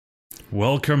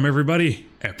Welcome, everybody.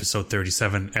 Episode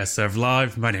 37 SF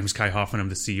Live. My name is Kai Hoffman. I'm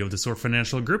the CEO of the SOAR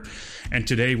Financial Group. And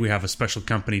today we have a special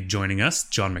company joining us,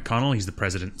 John McConnell. He's the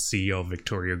president and CEO of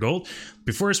Victoria Gold.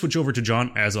 Before I switch over to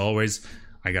John, as always,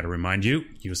 I got to remind you,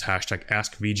 use hashtag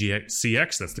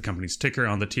AskVGCX, that's the company's ticker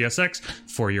on the TSX,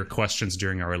 for your questions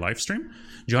during our live stream.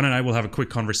 John and I will have a quick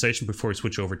conversation before we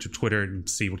switch over to Twitter and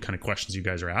see what kind of questions you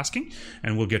guys are asking.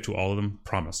 And we'll get to all of them,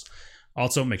 promise.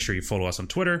 Also, make sure you follow us on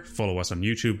Twitter, follow us on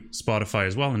YouTube, Spotify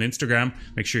as well, and Instagram.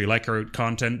 Make sure you like our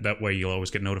content. That way you'll always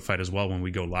get notified as well when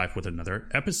we go live with another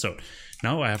episode.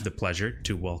 Now I have the pleasure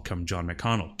to welcome John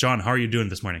McConnell. John, how are you doing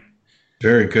this morning?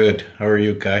 Very good. How are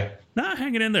you, Kai?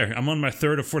 Hanging in there. I'm on my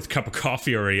third or fourth cup of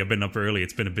coffee already. I've been up early.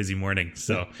 It's been a busy morning,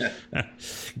 so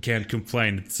can't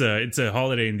complain. It's a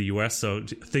holiday in the U.S., so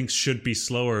things should be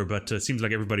slower, but it seems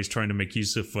like everybody's trying to make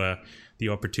use of the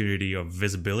opportunity of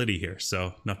visibility here,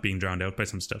 so not being drowned out by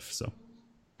some stuff. So,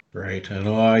 right. I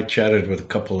know I chatted with a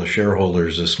couple of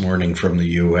shareholders this morning from the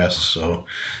U.S., so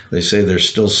they say they're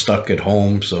still stuck at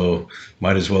home, so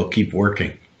might as well keep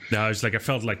working. No, it's like I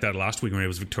felt like that last week when it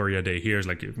was Victoria Day here. It's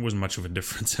like it wasn't much of a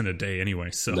difference in a day anyway.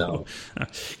 So No.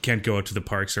 Can't go out to the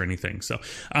parks or anything. So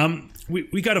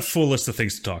we got a full list of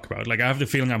things to talk about. Like I have the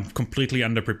feeling I'm completely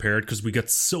underprepared because we got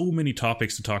so many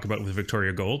topics to talk about with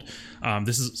Victoria Gold.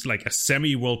 This is like a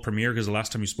semi-world premiere because the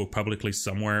last time you spoke publicly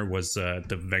somewhere was the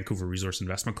Vancouver Resource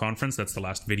Investment Conference. That's the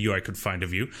last video I could find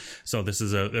of you. So this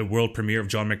is a world premiere of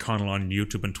John McConnell on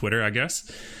YouTube and Twitter, I guess.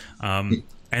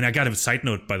 And I got a side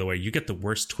note, by the way, you get the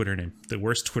worst Twitter name, the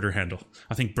worst Twitter handle.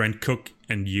 I think Brent Cook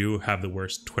and you have the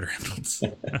worst Twitter handles.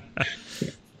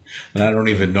 And I don't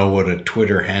even know what a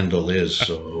Twitter handle is.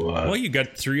 So well, you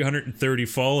got 330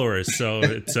 followers. So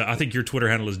it's I think your Twitter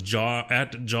handle is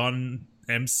at John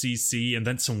MCC and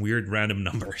then some weird random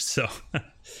number. So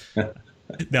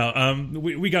now,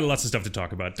 we got lots of stuff to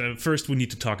talk about. First, we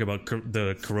need to talk about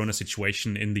the corona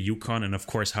situation in the Yukon and, of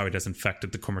course, how it has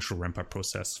affected the commercial ramp-up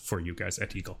process for you guys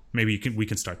at Eagle. Maybe we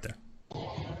can start there.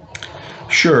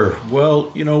 Sure.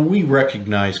 Well, we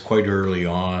recognized quite early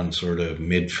on, sort of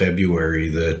mid-February,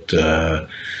 that,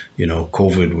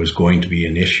 COVID was going to be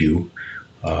an issue.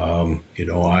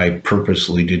 I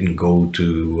purposely didn't go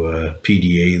to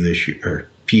PDA this year, or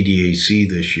PDAC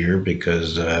this year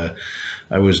because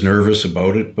I was nervous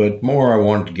about it, but more I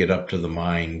wanted to get up to the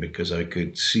mine because I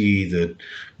could see that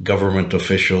government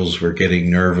officials were getting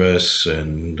nervous.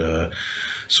 And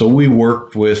so we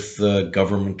worked with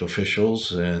government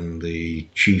officials and the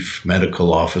chief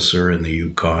medical officer in the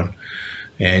Yukon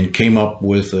and came up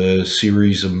with a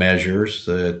series of measures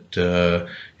that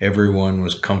everyone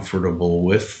was comfortable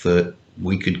with, that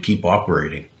we could keep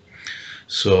operating.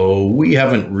 So we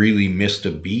haven't really missed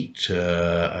a beat.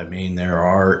 There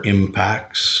are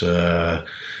impacts. I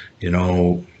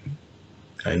know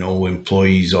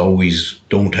employees always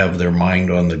don't have their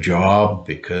mind on the job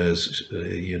because,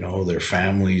 their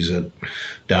families are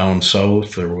down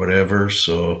south or whatever.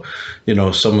 So,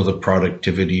 some of the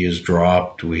productivity has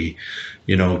dropped. We,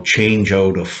 change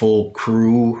out a full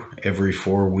crew every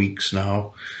 4 weeks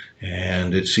now.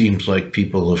 And it seems like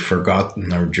people have forgotten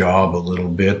their job a little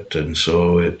bit. And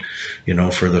so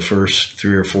for the first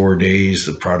 3 or 4 days,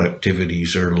 the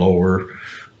productivities are lower,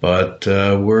 but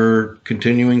we're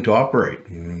continuing to operate.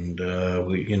 And,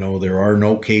 there are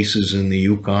no cases in the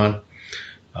Yukon.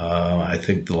 I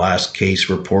think the last case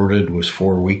reported was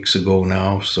 4 weeks ago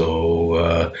now.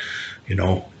 So,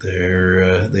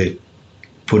 they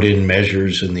put in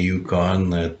measures in the Yukon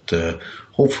that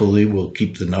hopefully will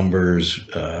keep the numbers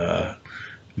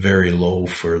very low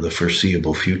for the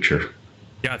foreseeable future.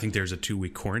 Yeah, I think there's a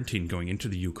 2-week quarantine going into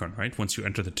the Yukon, right? Once you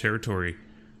enter the territory,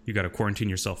 you got to quarantine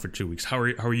yourself for 2 weeks. How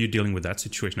are you dealing with that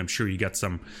situation? I'm sure you got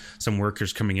some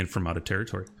workers coming in from out of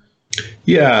territory.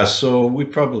 Yeah, so we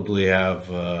probably have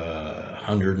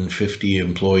 150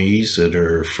 employees that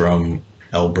are from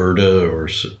Alberta or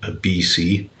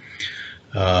BC.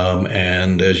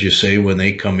 And as you say, when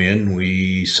they come in,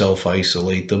 we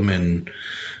self-isolate them in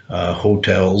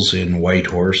hotels in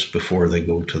Whitehorse before they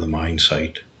go to the mine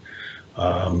site.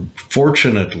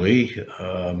 Fortunately,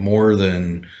 more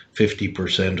than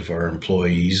 50% of our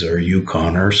employees are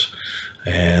Yukoners,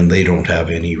 and they don't have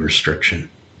any restriction.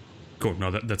 Cool.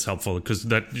 No, that's helpful because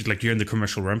you're in the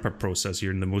commercial ramp-up process.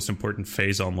 You're in the most important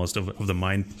phase almost of the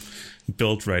mine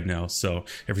built right now. So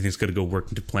everything's going to go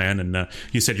working to plan. And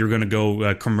you said you're going to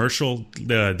go commercial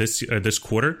this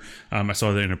quarter. I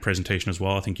saw that in a presentation as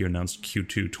well. I think you announced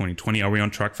Q2 2020. Are we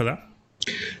on track for that?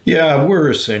 Yeah,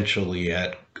 we're essentially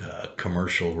at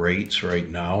commercial rates right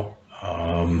now.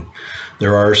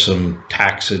 There are some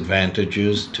tax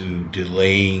advantages to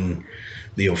delaying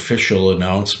the official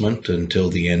announcement until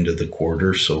the end of the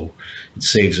quarter. So it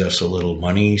saves us a little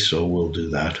money. So we'll do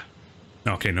that.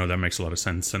 Okay, no, that makes a lot of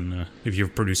sense. And if you're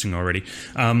producing already,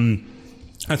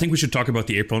 I think we should talk about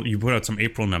the April. You put out some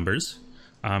April numbers.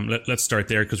 Let's start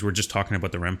there because we're just talking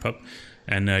about the ramp up.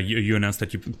 And you announced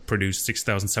that you produced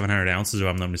 6,700 ounces, if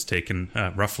I'm not mistaken,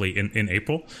 roughly in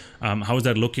April. How is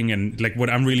that looking? And like what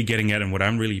I'm really getting at and what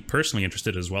I'm really personally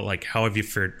interested in as well, like how have you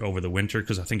fared over the winter?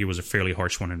 Because I think it was a fairly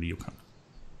harsh one in the Yukon.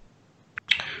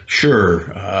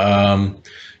 Sure.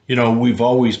 We've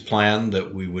always planned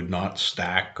that we would not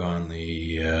stack on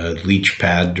the leach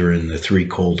pad during the 3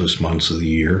 coldest months of the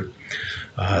year.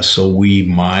 So we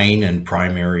mine and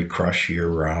primary crush year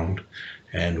round,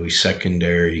 and we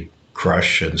secondary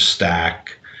crush and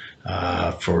stack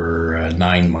for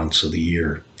 9 months of the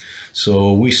year.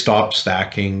 So we stopped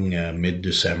stacking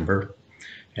mid-December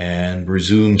and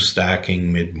resumed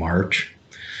stacking mid-March.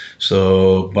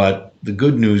 But the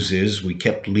good news is we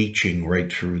kept leaching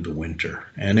right through the winter,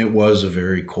 and it was a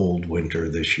very cold winter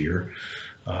this year.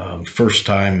 First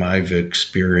time I've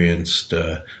experienced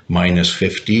minus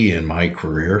 50 in my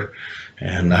career,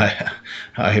 and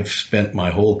I've spent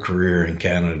my whole career in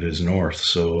Canada's north.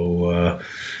 So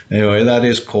anyway, that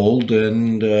is cold,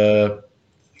 and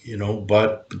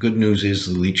but the good news is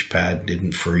the leach pad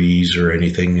didn't freeze or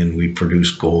anything, and we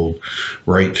produced gold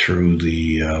right through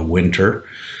the winter.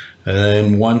 And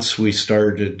then once we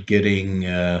started getting,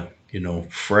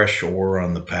 fresh ore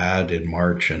on the pad in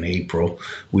March and April,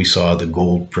 we saw the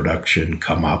gold production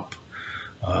come up.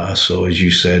 So as you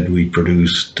said, we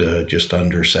produced just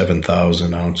under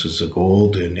 7,000 ounces of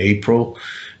gold in April,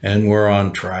 and we're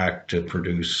on track to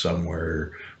produce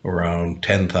somewhere around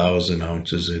 10,000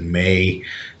 ounces in May.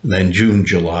 And then June,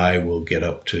 July, we'll get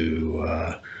up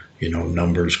to,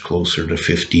 numbers closer to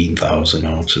 15,000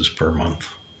 ounces per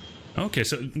month. Okay,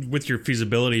 so with your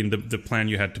feasibility and the plan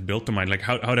you had to build the mine, like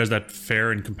how does that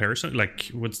fare in comparison? Like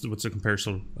what's the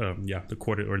comparison? The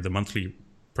quarter or the monthly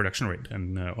production rate,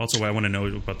 and also I want to know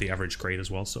about the average grade as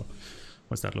well. So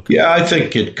what's that looking? Yeah, I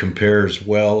think it compares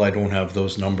well. I don't have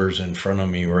those numbers in front of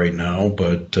me right now,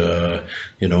 but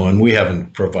and we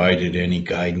haven't provided any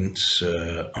guidance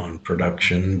on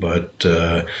production, but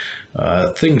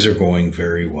things are going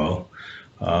very well.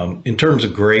 In terms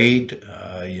of grade,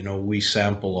 we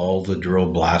sample all the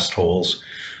drill blast holes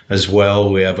as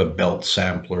well. We have a belt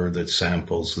sampler that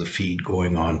samples the feed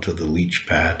going onto the leach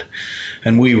pad,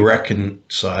 and we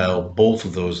reconcile both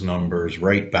of those numbers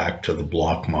right back to the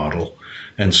block model.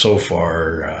 And so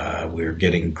far, we're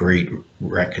getting great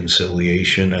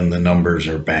reconciliation, and the numbers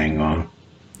are bang on.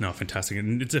 No, fantastic.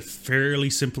 And it's a fairly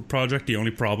simple project. The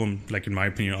only problem, like in my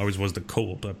opinion, always was the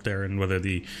cold up there and whether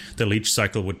the leach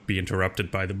cycle would be interrupted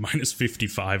by the minus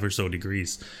 55 or so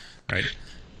degrees, right?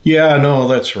 Yeah, no,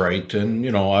 that's right. And,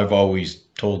 I've always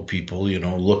told people,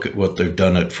 look at what they've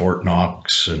done at Fort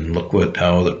Knox and look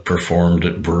how it performed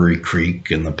at Brewery Creek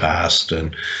in the past.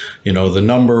 And, the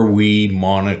number we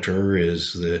monitor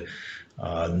is the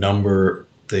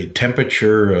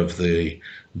temperature of the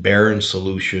barren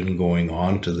solution going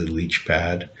on to the leach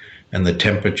pad and the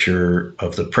temperature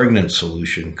of the pregnant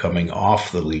solution coming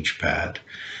off the leach pad.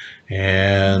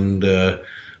 And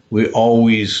we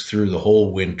always, through the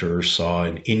whole winter, saw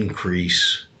an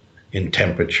increase in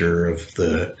temperature of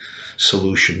the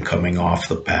solution coming off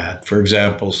the pad. For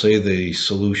example, say the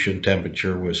solution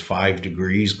temperature was 5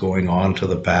 degrees going on to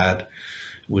the pad,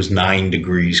 it was 9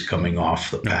 degrees coming off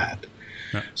the pad.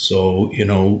 So,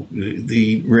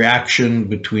 the reaction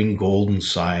between gold and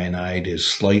cyanide is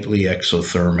slightly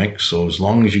exothermic. So as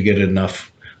long as you get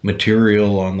enough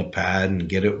material on the pad and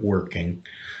get it working,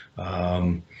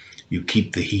 you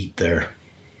keep the heat there.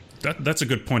 That's a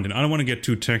good point. And I don't want to get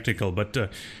too technical, but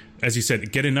as you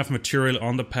said, get enough material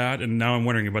on the pad. And now I'm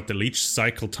wondering about the leach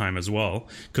cycle time as well,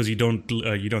 because you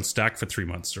don't stack for 3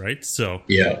 months, right? So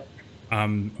yeah.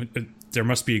 There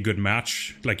must be a good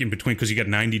match, like in between, because you get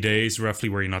 90 days roughly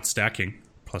where you're not stacking,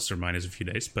 plus or minus a few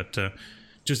days. But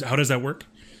just how does that work?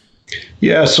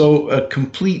 Yeah, so a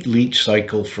complete leach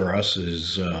cycle for us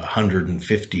is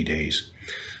 150 days.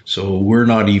 So we're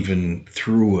not even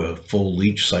through a full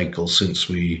leach cycle since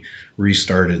we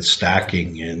restarted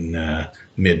stacking in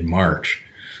mid-March.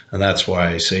 And that's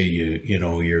why I say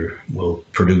we'll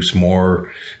produce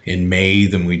more in May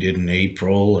than we did in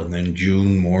April, and then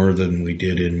June more than we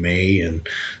did in May, and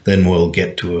then we'll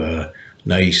get to a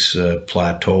nice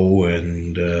plateau,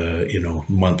 and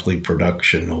monthly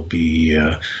production will be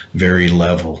very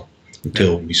level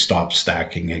until we stop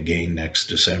stacking again next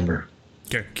December.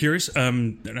 Okay, curious. I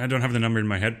don't have the number in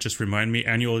my head. Just remind me.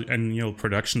 Annual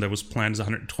production that was planned is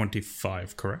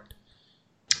 125, correct?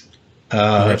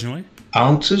 Originally.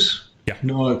 Ounces? Yeah.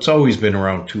 No, it's always been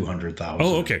around 200,000.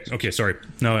 Oh, okay. Okay, sorry.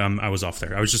 No, I was off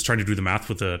there. I was just trying to do the math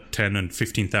with the 10 and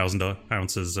 15,000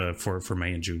 ounces for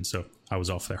May and June. So I was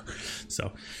off there.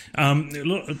 So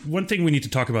one thing we need to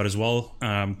talk about as well,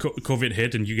 COVID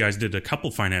hit and you guys did a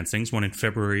couple financings, one in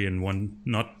February and one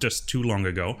not just too long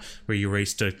ago, where you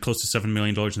raised close to $7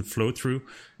 million in flow through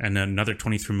and another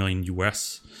 23 million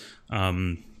US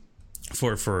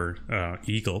for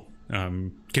Eagle.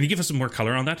 Can you give us some more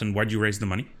color on that and why did you raise the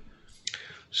money?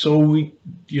 So we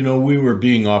were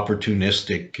being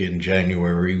opportunistic in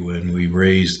January when we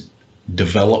raised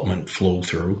development flow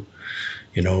through.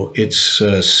 It's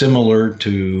similar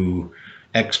to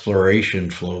exploration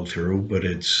flow through, but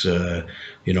it's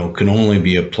can only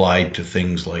be applied to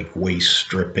things like waste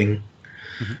stripping.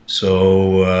 Mm-hmm.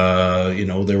 So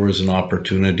there was an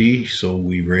opportunity, so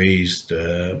we raised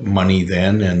money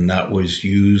then, and that was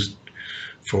used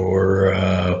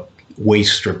for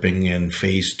waste stripping in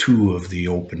phase 2 of the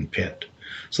open pit.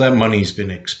 So that money's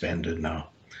been expended now.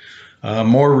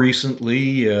 More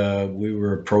recently, we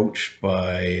were approached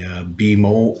by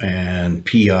BMO and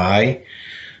PI,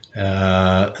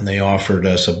 and they offered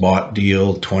us a bought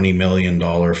deal, $20 million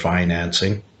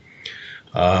financing.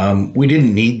 We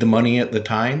didn't need the money at the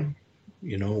time.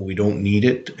 We don't need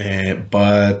it,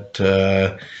 but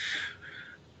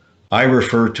I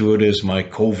refer to it as my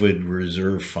COVID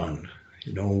reserve fund.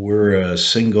 We're a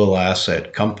single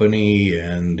asset company,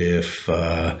 and if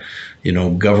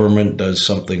government does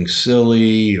something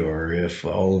silly, or if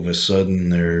all of a sudden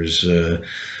there's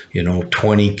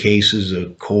 20 cases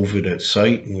of COVID at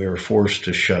site and we're forced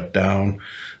to shut down,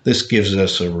 this gives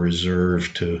us a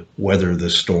reserve to weather the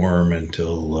storm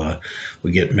until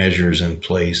we get measures in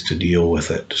place to deal with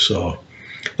it. So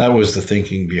that was the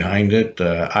thinking behind it.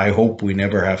 I hope we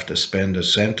never have to spend a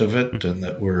cent of it, and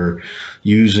that we're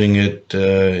using it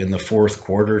in the fourth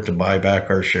quarter to buy back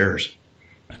our shares.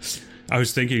 I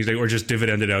was thinking, or just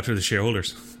dividend it out to the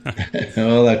shareholders.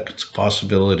 Well, that's a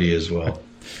possibility as well.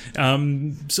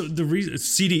 So the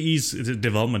CDE's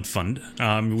development fund,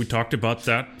 we talked about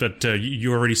that, but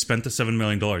you already spent the $7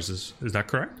 million. Is that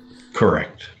correct?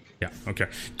 Correct. Yeah, okay.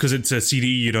 Because it's a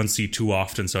CDE you don't see too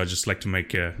often, so I'd just like to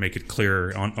make it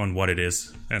clear on what it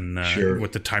is and sure.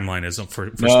 What the timeline is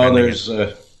for no,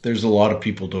 spending there's a lot of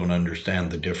people don't understand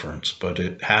the difference, but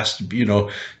it has to be,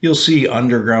 you'll see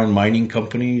underground mining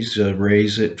companies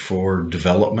raise it for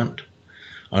development,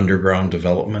 underground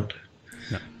development,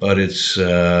 yeah. But it's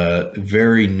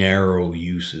very narrow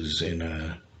uses in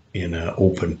a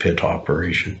open pit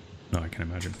operation. No, I can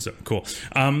imagine. So cool.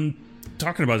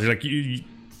 Talking about it, like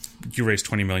you raised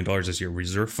 $20 million as your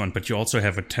reserve fund, but you also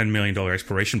have a $10 million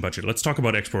exploration budget. Let's talk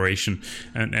about exploration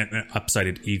and upside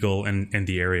at Eagle and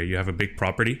the area. You have a big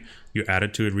property. You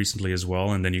added to it recently as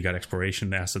well, and then you got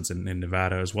exploration assets in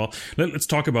Nevada as well. Let's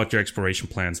talk about your exploration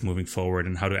plans moving forward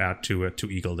and how to add to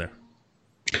Eagle there.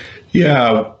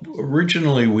 Yeah,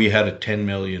 originally we had a $10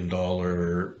 million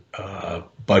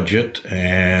budget,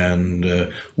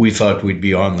 and we thought we'd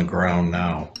be on the ground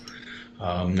now.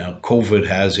 Now, COVID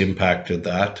has impacted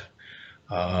that.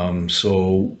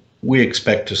 So we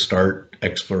expect to start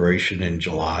exploration in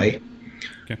July.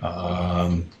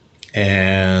 Okay.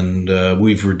 And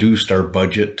we've reduced our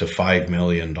budget to $5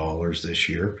 million this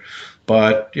year.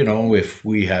 But, if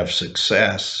we have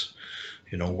success,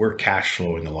 we're cash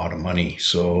flowing a lot of money.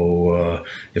 So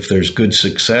if there's good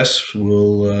success,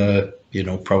 we'll,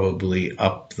 probably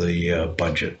up the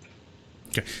budget.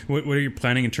 Okay. What are you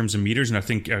planning in terms of meters? And I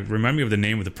think, remind me of the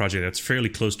name of the project that's fairly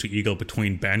close to Eagle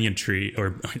between Banyan Tree,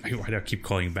 or why do I keep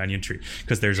calling it Banyan Tree?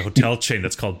 Because there's a hotel chain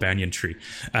that's called Banyan Tree.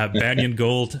 Banyan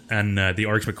Gold and the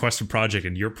Arch McQuestion project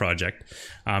and your project.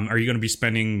 Are you going to be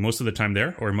spending most of the time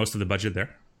there or most of the budget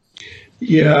there?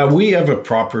 Yeah, we have a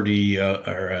property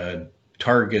or a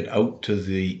target out to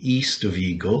the east of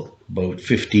Eagle, about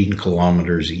 15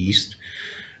 kilometers east.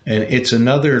 And it's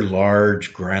another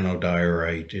large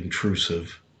granodiorite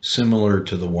intrusive, similar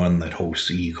to the one that hosts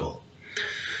Eagle.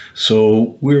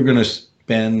 So we're going to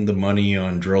spend the money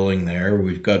on drilling there.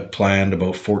 We've got planned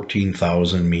about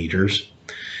 14,000 meters.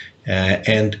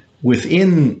 And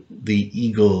within the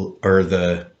Eagle, or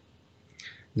the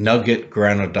Nugget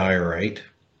granodiorite,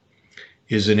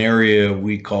 is an area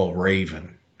we call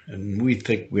Raven. And we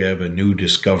think we have a new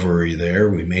discovery there.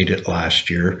 We made it last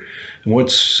year. And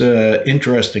what's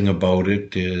interesting about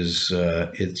it is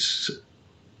it's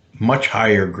much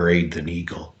higher grade than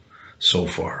Eagle so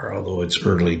far, although it's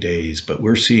early days. But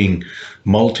we're seeing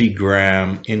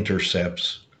multi-gram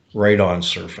intercepts right on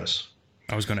surface.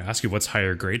 I was going to ask you what's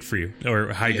higher grade for you,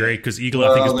 or high grade, because Eagle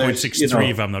I think is there's,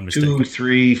 0.63 if I'm not mistaken. 2,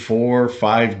 3, 4,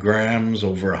 5 grams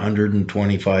over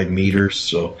 125 meters.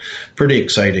 So pretty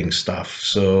exciting stuff.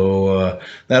 So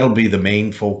that'll be the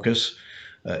main focus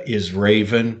is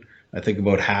Raven. I think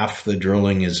about half the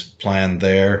drilling is planned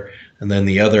there. And then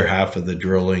the other half of the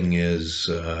drilling is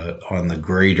on the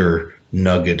greater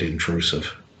Nugget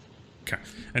intrusive. Okay.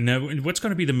 And what's going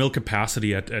to be the mill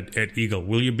capacity at Eagle?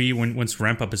 Will you be, once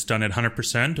ramp up is done, at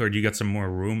 100%, or do you got some more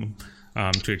room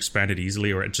to expand it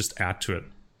easily, or just add to it?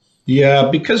 Yeah,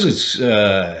 because it's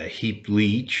heap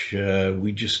leach,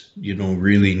 we just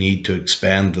really need to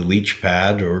expand the leach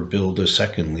pad or build a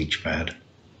second leach pad.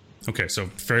 Okay, so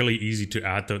fairly easy to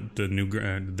add the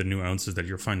new ounces that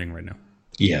you're finding right now.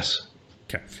 Yes.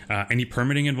 Okay. Any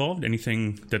permitting involved?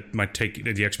 Anything that might take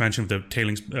the expansion of the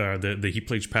tailings, the heap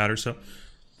leach pad or so?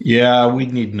 Yeah, we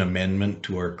need an amendment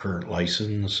to our current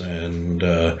license, and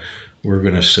we're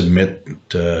going to submit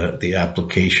the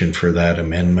application for that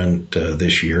amendment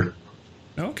this year.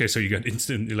 Okay, so you got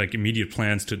immediate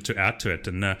plans to add to it.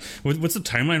 And what's the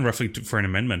timeline roughly for an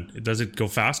amendment? Does it go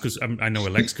fast? Because I know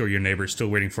Alexco, your neighbor, is still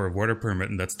waiting for a water permit,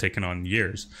 and that's taken on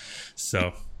years.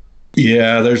 So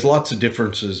yeah, there's lots of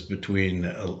differences between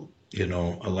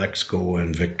Alexco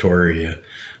and Victoria.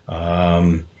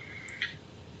 And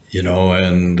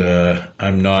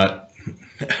I'm not,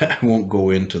 I won't go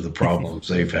into the problems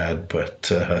they've had, but,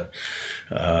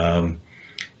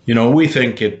 we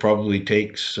think it probably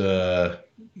takes,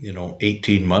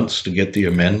 18 months to get the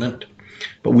amendment,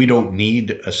 but we don't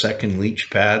need a second leach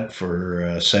pad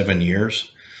for 7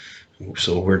 years.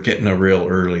 So we're getting a real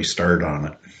early start on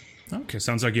it. Okay,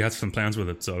 sounds like you had some plans with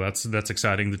it, so that's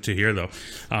exciting to hear, though,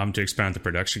 to expand the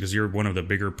production, because you're one of the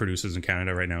bigger producers in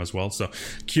Canada right now as well. So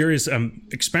curious,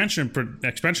 expansion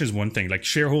is one thing. Like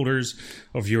shareholders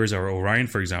of yours are Orion,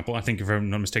 for example. I think if I'm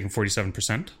not mistaken,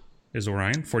 47% is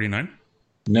Orion, 49.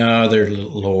 No, they're a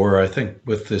little lower. I think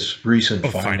with this recent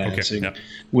financing, okay. Yeah.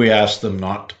 We asked them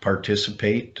not to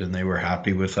participate, and they were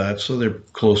happy with that. So they're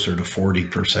closer to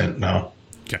 40% now.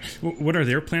 Okay, what are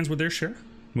their plans with their share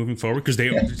moving forward? Because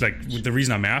the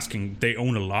reason I'm asking, they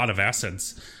own a lot of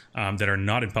assets that are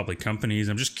not in public companies.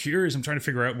 I'm just curious. I'm trying to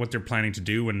figure out what they're planning to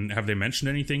do, and have they mentioned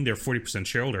anything? They're 40%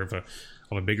 shareholder of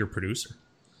a bigger producer.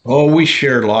 Oh, we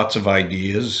share lots of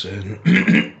ideas, and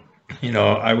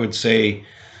I would say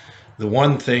the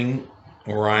one thing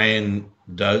Orion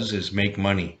does is make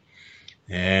money.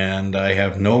 And I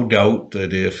have no doubt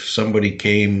that if somebody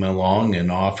came along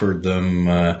and offered them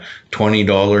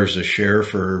 $20 a share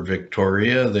for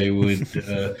Victoria, they would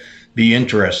be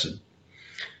interested.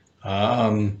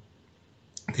 The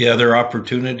other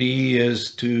opportunity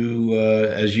is to,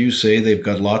 as you say, they've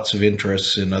got lots of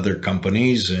interests in other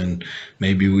companies, and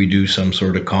maybe we do some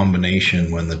sort of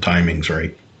combination when the timing's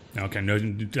right. Okay,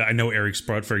 I know Eric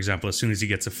Sprott, for example, as soon as he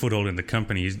gets a foothold in the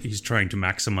company, he's trying to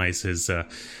maximize his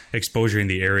exposure in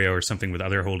the area or something with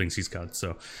other holdings he's got.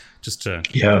 So just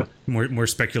more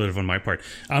speculative on my part.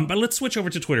 But let's switch over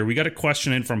to Twitter. We got a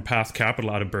question in from Path Capital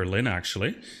out of Berlin,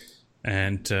 actually.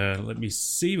 And let me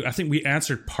see. I think we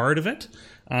answered part of it.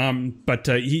 But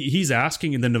he's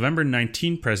asking, in the November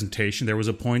 19 presentation, there was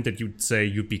a point that you'd say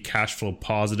you'd be cash flow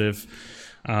positive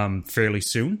fairly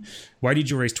soon. Why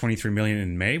did you raise $23 million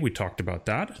in May? We talked about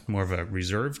that. More of a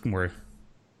reserve, more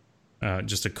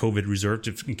just a COVID reserve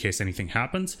in case anything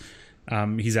happens.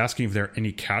 He's asking if there are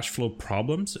any cash flow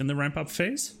problems in the ramp-up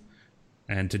phase,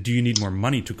 and do you need more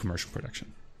money to commercial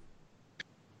production?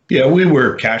 Yeah, we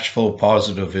were cash flow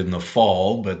positive in the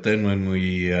fall, but then when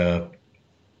we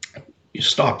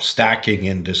stopped stacking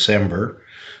in December,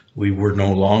 we were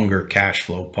no longer cash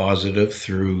flow positive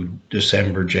through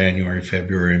December, January,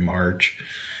 February, March,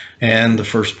 and the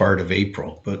first part of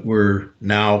April. But we're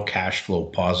now cash flow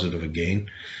positive again.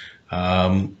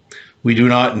 We do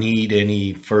not need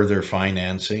any further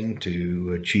financing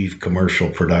to achieve commercial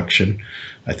production.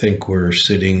 I think we're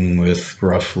sitting with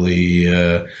roughly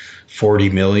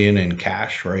 $40 million in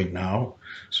cash right now.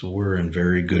 So we're in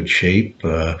very good shape.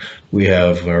 We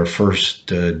have our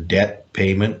first debt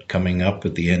payment coming up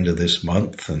at the end of this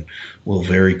month, and we'll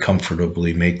very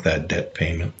comfortably make that debt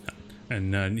payment.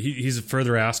 And he's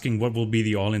further asking what will be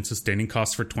the all-in sustaining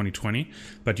costs for 2020,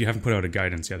 but you haven't put out a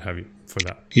guidance yet, have you, for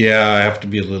that? Yeah, I have to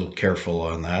be a little careful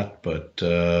on that, but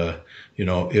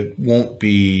it won't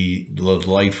be the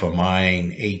life of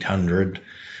mine 800.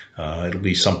 It'll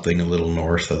be something a little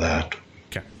north of that.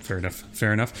 Okay, fair enough.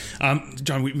 Fair enough.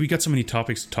 John, we got so many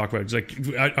topics to talk about. It's like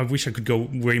I wish I could go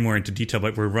way more into detail,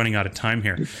 but we're running out of time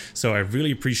here. So I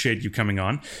really appreciate you coming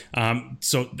on.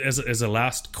 So as a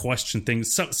last question thing,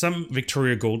 some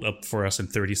Victoria Gold up for us in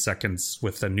 30 seconds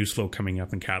with the news flow coming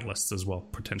up and catalysts as well,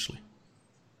 potentially.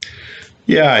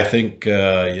 Yeah, I think,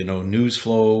 news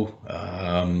flow,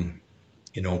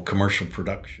 commercial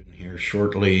production here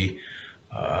shortly,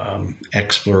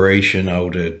 exploration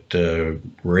out at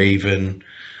Raven.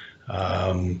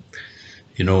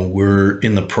 We're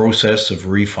in the process of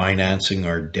refinancing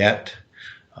our debt.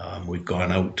 We've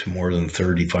gone out to more than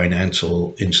 30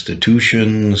 financial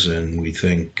institutions, and we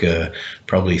think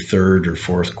probably third or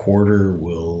fourth quarter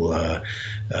we'll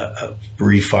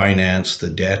refinance the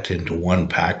debt into one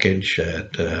package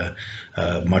at a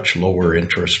much lower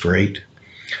interest rate.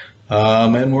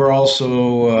 And we're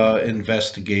also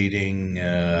investigating,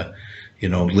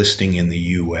 listing in the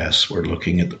U.S. We're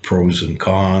looking at the pros and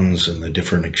cons and the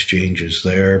different exchanges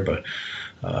there, but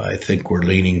I think we're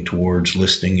leaning towards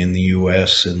listing in the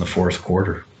U.S. in the fourth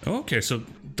quarter. Okay, so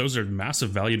those are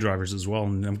massive value drivers as well.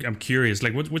 And I'm curious,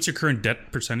 like, what's your current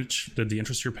debt percentage, the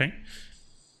interest you're paying?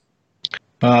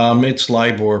 It's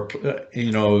LIBOR.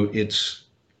 It's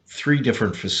 3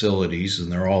 different facilities,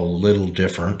 and they're all a little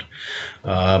different.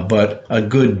 But a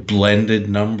good blended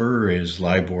number is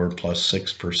LIBOR plus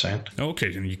 6%.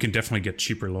 Okay, and you can definitely get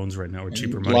cheaper loans right now, or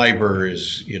cheaper money. LIBOR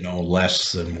is,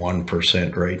 less than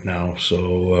 1% right now.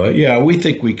 So, we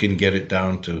think we can get it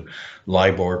down to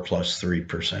LIBOR plus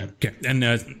 3%. Okay, and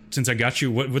since I got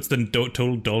you, what's the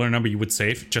total dollar number you would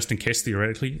save, just in case,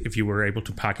 theoretically, if you were able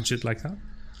to package it like that?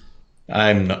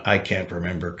 I can't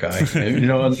remember, Kai. And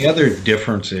the other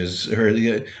difference is,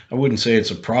 I wouldn't say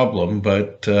it's a problem,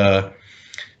 but at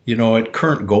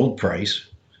current gold price,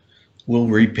 we'll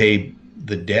repay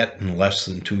the debt in less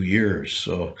than 2 years.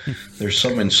 So there's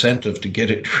some incentive to get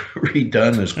it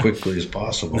redone as quickly as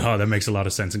possible. No, that makes a lot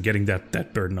of sense. And getting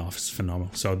that burden off is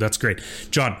phenomenal. So that's great.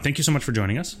 John, thank you so much for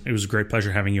joining us. It was a great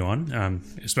pleasure having you on,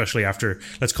 especially after,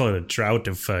 let's call it a drought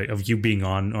of you being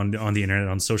on the internet,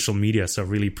 on social media. So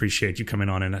really appreciate you coming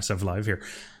on SF Live here.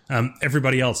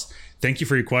 Everybody else, thank you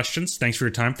for your questions. Thanks for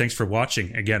your time. Thanks for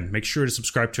watching. Again, make sure to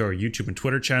subscribe to our YouTube and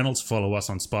Twitter channels. Follow us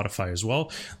on Spotify as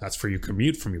well. That's for your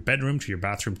commute from your bedroom to your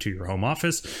bathroom to your home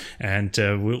office. And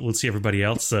we'll see everybody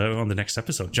else on the next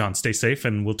episode. John, stay safe,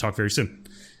 and we'll talk very soon.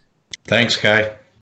 Thanks, Kai.